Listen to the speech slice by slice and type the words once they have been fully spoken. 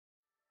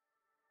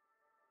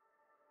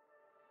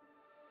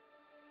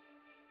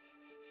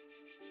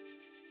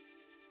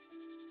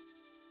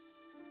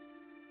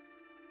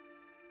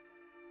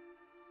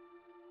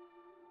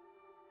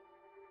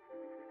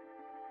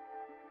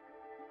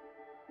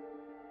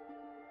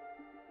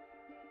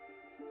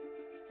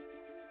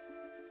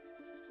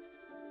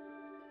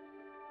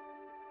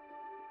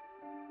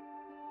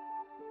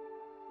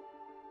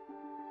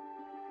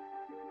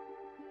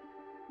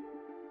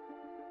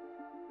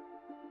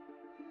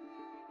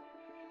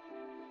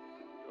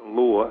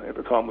law at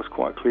the time was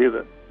quite clear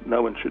that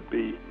no one should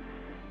be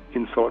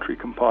in solitary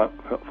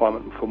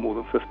confinement for more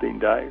than 15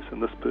 days,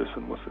 and this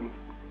person was in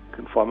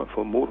confinement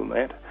for more than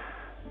that.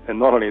 And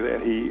not only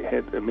that, he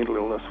had a mental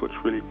illness, which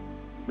really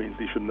means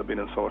he shouldn't have been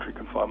in solitary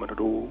confinement at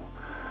all.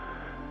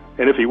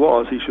 And if he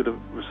was, he should have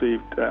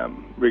received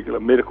regular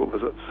medical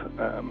visits,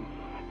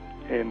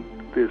 and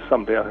there's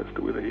some doubt as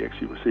to whether he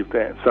actually received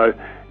that. So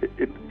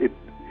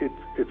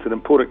it's an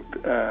important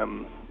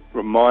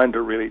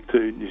reminder, really,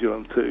 to New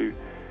Zealand to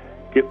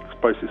get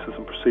processes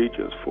and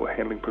procedures for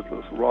handling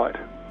prisoners right.